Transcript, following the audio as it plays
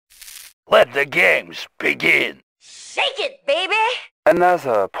Let the games begin. Shake it, baby!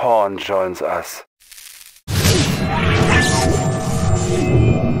 Another pawn joins us.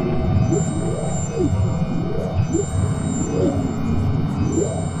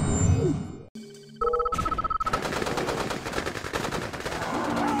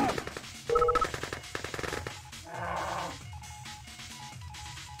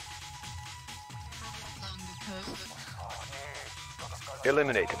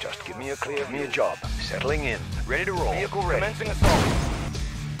 Eliminated. Just give me a job. Settling in. Ready to roll. Vehicle ready. Commencing assault.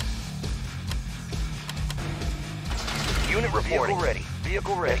 Unit reporting. Vehicle ready.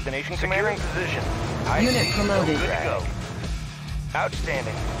 Vehicle ready. Destination Securing commander. position. Unit promoted. Good to go.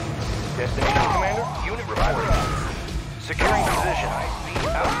 Outstanding. Destination commander. Unit reporting. Securing position.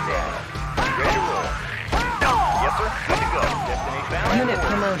 Outstanding. Ready to roll. Yes, sir. Good to go. Destination bound. Unit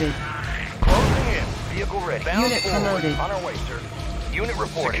promoted. Closing in. Vehicle ready. Bound Unit forward. promoted. On our way, sir. Unit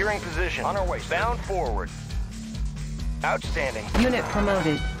reporting. Securing position. On our way, sir. Bound forward. Outstanding. Unit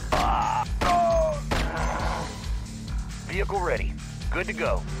promoted. Vehicle ready. Good to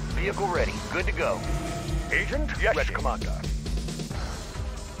go. Vehicle ready. Good to go. Agent Yes, ready. Commander.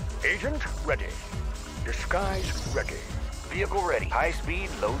 Agent ready. Disguise ready. Vehicle ready. High speed,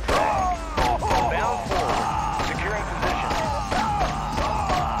 low drag. Bound forward. Securing position.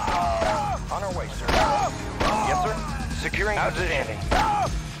 On our way, sir. Yes, sir. Securing position.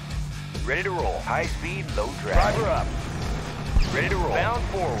 Ready to roll. High speed, low drag. Driver up. Ready to roll. Bound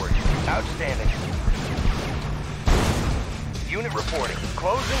forward. Outstanding. Unit reporting.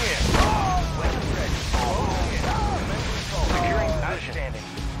 Closing in. Weapon ready. Closing in. Securing position. Outstanding.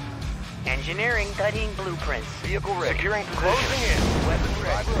 Engineering cutting blueprints. Vehicle ready. Securing position. Closing in. Weapon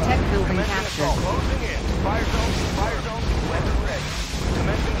ready. Tech building Commencing captured. assault. Closing in. Fire zone. Fire zone. Weapon ready.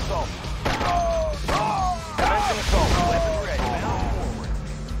 Commencing assault. Commencing assault. Weapon ready. Bound forward.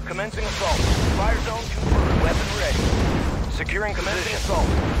 Commencing assault. Fire zone confirmed. Weapon ready. Securing commencing assault.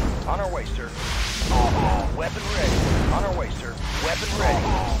 On our way, sir. Weapon ready. On our way, sir. Weapon ready.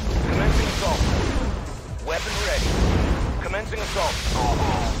 Commencing assault. Weapon ready. Commencing assault.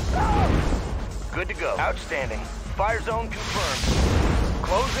 Good to go. Outstanding. Fire zone confirmed.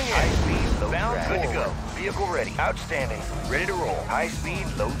 Closing in. High speed, low drag. Good to go. Vehicle ready. Outstanding. Ready to roll. High speed,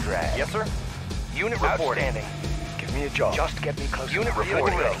 low drag. Yes, sir. Unit reporting. Outstanding. Give me a job. Just get me close. Unit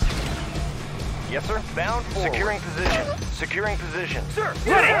reporting. Yes, sir. Bound forward. Securing position. Securing position. Sir.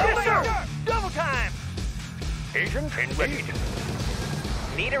 Ready, yes, sir! Double time! Agent ready.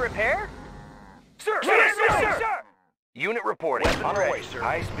 Need a repair? Sir. Yes, sir! Unit reporting. Weapon On our ready. way, sir.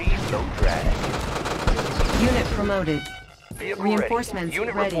 High speed, low drag. Unit promoted. Vehicle Reinforcements ready.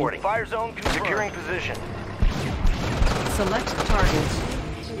 Unit ready. reporting. Fire zone confirmed. Securing position. Select target.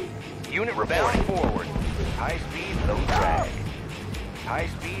 Unit reporting. Forward. High speed, low drag. High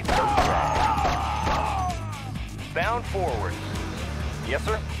speed, low drag. Bound forward. Yes,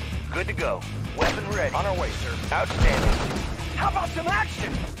 sir. Good to go. Weapon ready. On our way, sir. Outstanding. How about some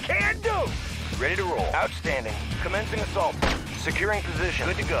action? Can do. Ready to roll. Outstanding. Commencing assault. Securing position.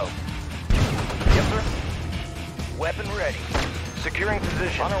 Good to go. Yes, sir. Weapon ready. Securing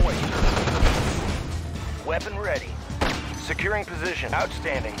position. On our way, sir. Weapon ready. Securing position.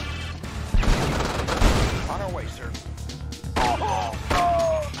 Outstanding. On our way, sir.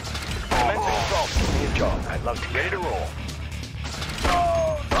 Commencing assault. Give me a job. I'd love to. Ready to roll.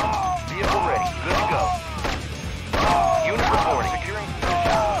 Vehicle ready. Good to go. Unit reporting. Securing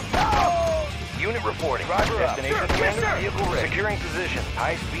position. Unit reporting. Driver up. Destination Sir, yes, commander. sir. Vehicle ready. Securing position.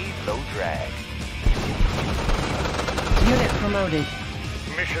 High speed, low drag. Unit promoted.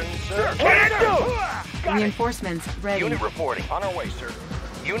 Mission, sir. Can do. Reinforcements ready. Unit reporting. On our way, sir.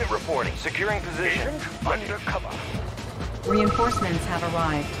 Unit reporting. Securing position. Agent undercover. Reinforcements have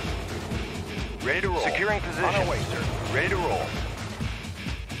arrived. Ready to roll. Securing position. On our way, sir. Ready to roll.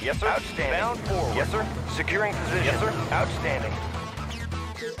 Yes, sir. Outstanding. Bound forward. Yes, sir. Securing position. Yes, sir. Outstanding.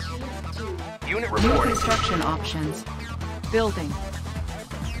 Unit New reporting. construction options. Building.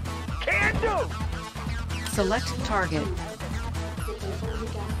 Can do. Select target.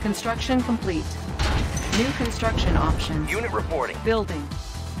 Construction complete. New construction options. Unit reporting. Building.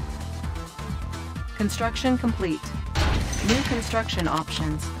 Construction complete. New construction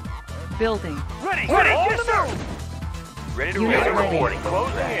options. Building. Ready. Ready. Yes, sir. Ready to Unit roll. ready. Reporting.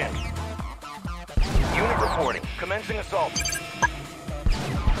 Closing in. Unit reporting. Commencing assault.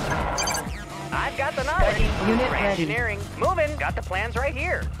 I've got the knowledge. Unit ready. Engineering, moving. Got the plans right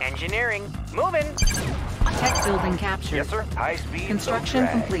here. Engineering, moving. Tech building captured. Yes, sir. High speed. Construction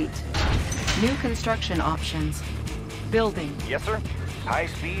low drag. complete. New construction options. Building. Yes, sir. High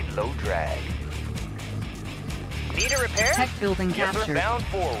speed, low drag. Need a repair? Tech building Yes, sir. captured. Bound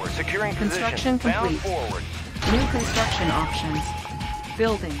forward. Securing Construction position. Bound complete. forward. New construction options.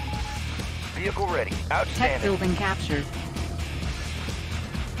 Building. Vehicle ready. Tech Outstanding. building captured.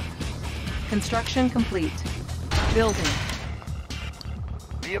 Construction complete. Building.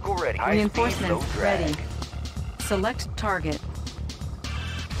 Vehicle ready. High speed, low Reinforcements drag. ready. Select target.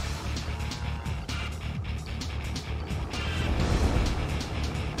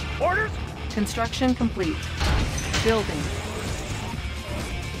 Orders? Construction complete. Building.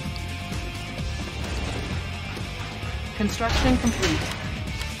 Construction complete.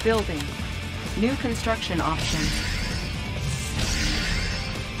 Building. New construction options.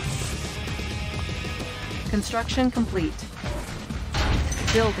 Construction complete.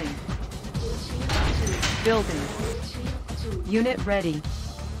 Building. Building. Unit ready.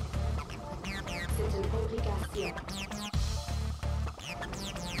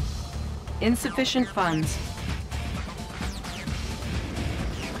 Insufficient funds.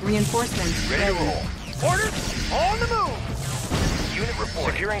 Reinforcements Ready to ready. roll. Orders? On the move. Unit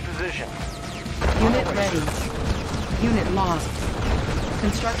report. Securing position. Unit ready. Unit lost.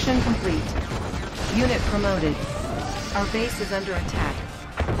 Construction complete. Unit promoted. Our base is under attack.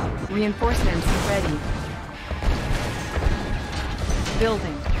 Reinforcements ready.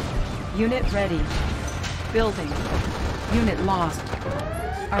 Building. Unit ready. Building. Unit lost.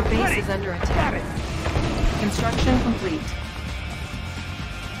 Our base is under attack. Construction complete.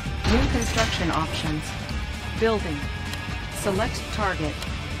 New construction options. Building. Select target.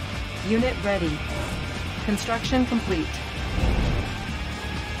 Unit ready. Construction complete.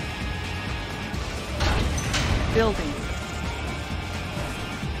 Building.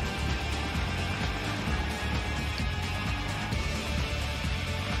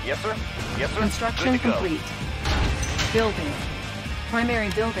 Yes, sir. Yes, sir. Construction Good to go. complete. Building. Primary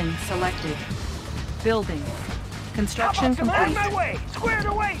building selected. Building. Construction On complete. my way. Squared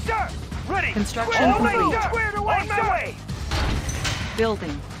away, sir. Ready. Construction Squared away, complete. sir. Squared away, on my way.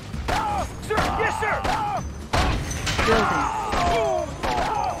 Building. Sir. Yes, sir. Building.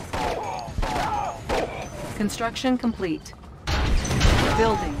 Construction complete.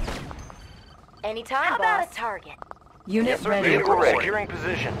 Building. Anytime, How about boss. a target? Unit Yes, sir. ready. Vehicle ready. Securing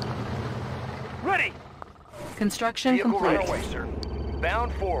position. Ready. Construction Vehicle complete. right away, sir.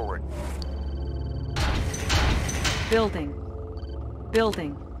 Bound forward. Building.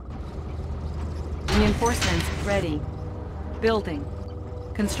 Building. Reinforcements ready. Building.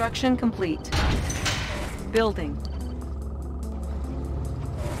 Construction complete. Building.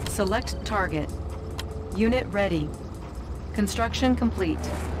 Select target. Unit ready. Construction complete.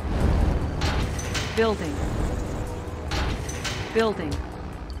 Building. Building.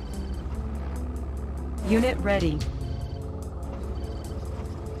 Unit ready.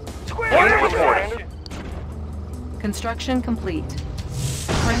 Unit reporting. Construction complete.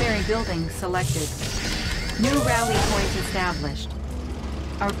 Primary building selected. New rally point established.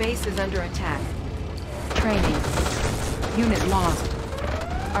 Our base is under attack. Training. Unit lost.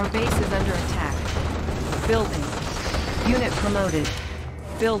 Our base is under attack. Building. Unit promoted.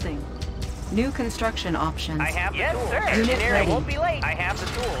 Building. New construction options. I have the tools. Unit Engineering ready. won't be late. I have the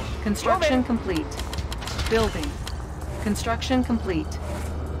tools. Construction complete. Building. Construction complete.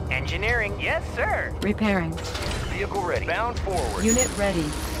 Engineering, yes, sir. Repairing. Vehicle ready. Bound forward. Unit ready.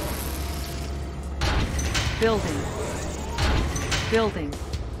 Building. Building.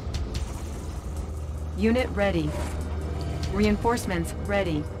 Unit ready. Reinforcements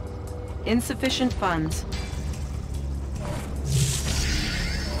ready. Insufficient funds.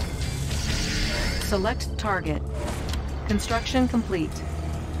 Select target. Construction complete.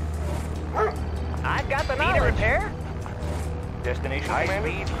 I've got the knowledge. Need a repair? Destination high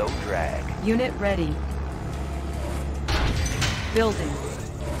speed, low drag. Unit ready. Building.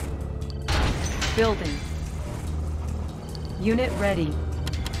 Building. Unit ready.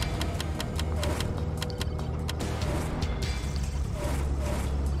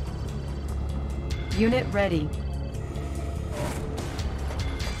 Unit ready.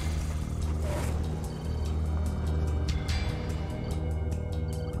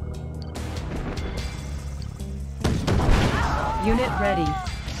 Unit ready.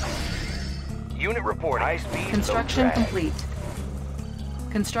 Unit report. High speed, Construction low drag. complete.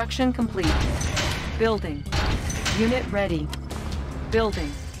 Construction complete. Building. Unit ready.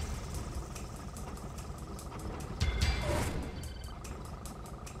 Building.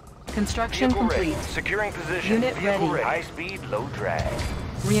 Construction Vehicle complete. ready. Securing position. Unit Vehicle ready. High speed, low drag.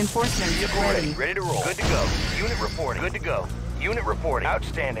 Reinforcements Vehicle ready. ready. Ready to roll. Good to go. Unit reporting. Good to go. Unit reporting.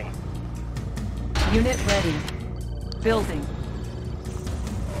 Outstanding. Unit ready. Building.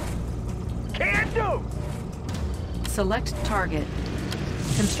 Can do. Select target.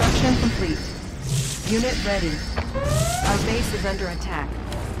 Construction complete. Unit ready. Our base is under attack.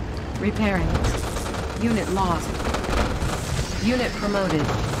 Repairing. Unit lost. Unit promoted.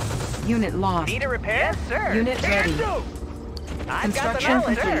 Unit lost. Need a repair? Yes, sir. Unit ready. I've got the Construction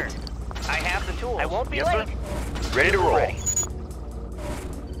knowledge, complete. sir. I have the tools. I won't be Yes, late. sir. Ready to roll.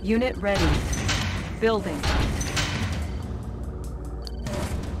 Unit ready. Building.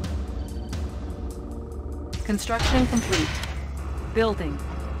 Construction complete. Building.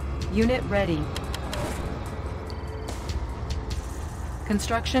 Unit ready.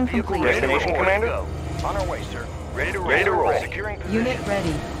 Construction Vehicle complete. ready to Destination, roll. Commander? Go. On our way, sir. Ready to roll. Ready to roll. Securing position. Unit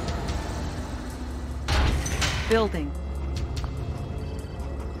ready. Building.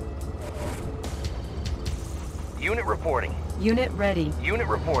 Unit reporting. Unit ready. Unit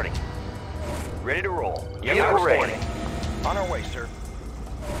reporting. Ready to roll. Unit Unit reporting. On our way, sir.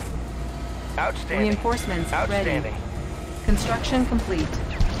 Outstanding. Reinforcements ready. Outstanding. Construction complete.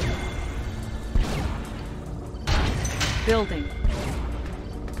 Building.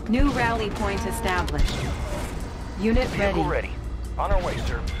 New rally point established. Unit Vehicle ready. ready. On our way,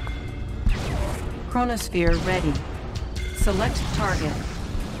 sir. Chronosphere ready. Select target.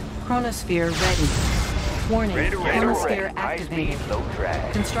 Chronosphere ready. Warning. Ready to roll. Chronosphere High activated. speed, low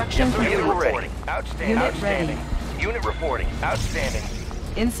drag. Construction Vehicle complete. reporting. Outstanding. Unit Outstanding. ready. Unit reporting. Outstanding.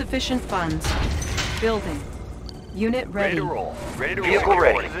 Insufficient funds. Building. Unit Ready ready. to roll. Ready to roll. Vehicle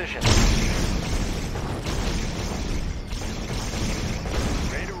ready. Ready Position. to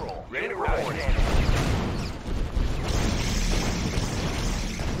roll. Ready to roll. Outstanding.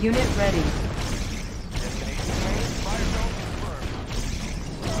 Unit ready. Destination command. Fire zone confirmed.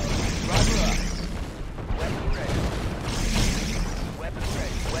 Roger up. Weapon ready. Weapon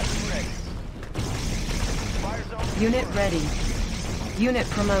ready. Weapon ready. Fire zone Unit ready. Unit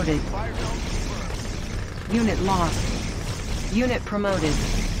promoted. Fire zone confirmed. Unit lost. Unit promoted.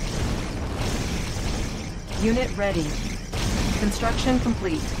 Unit ready. Construction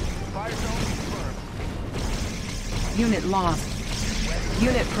complete. Fire zone confirmed. Unit lost.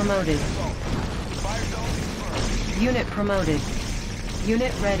 Unit promoted. Fire zone confirmed. Unit promoted.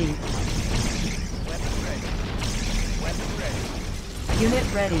 Unit ready. Weapon ready. Weapon ready. Unit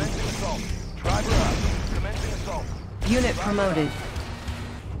ready. Commencing assault. Driver up. Commencing assault. Unit promoted.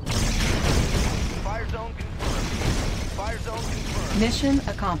 Fire zone confirmed. Fire zone confirmed. Mission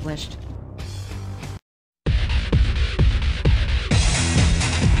accomplished.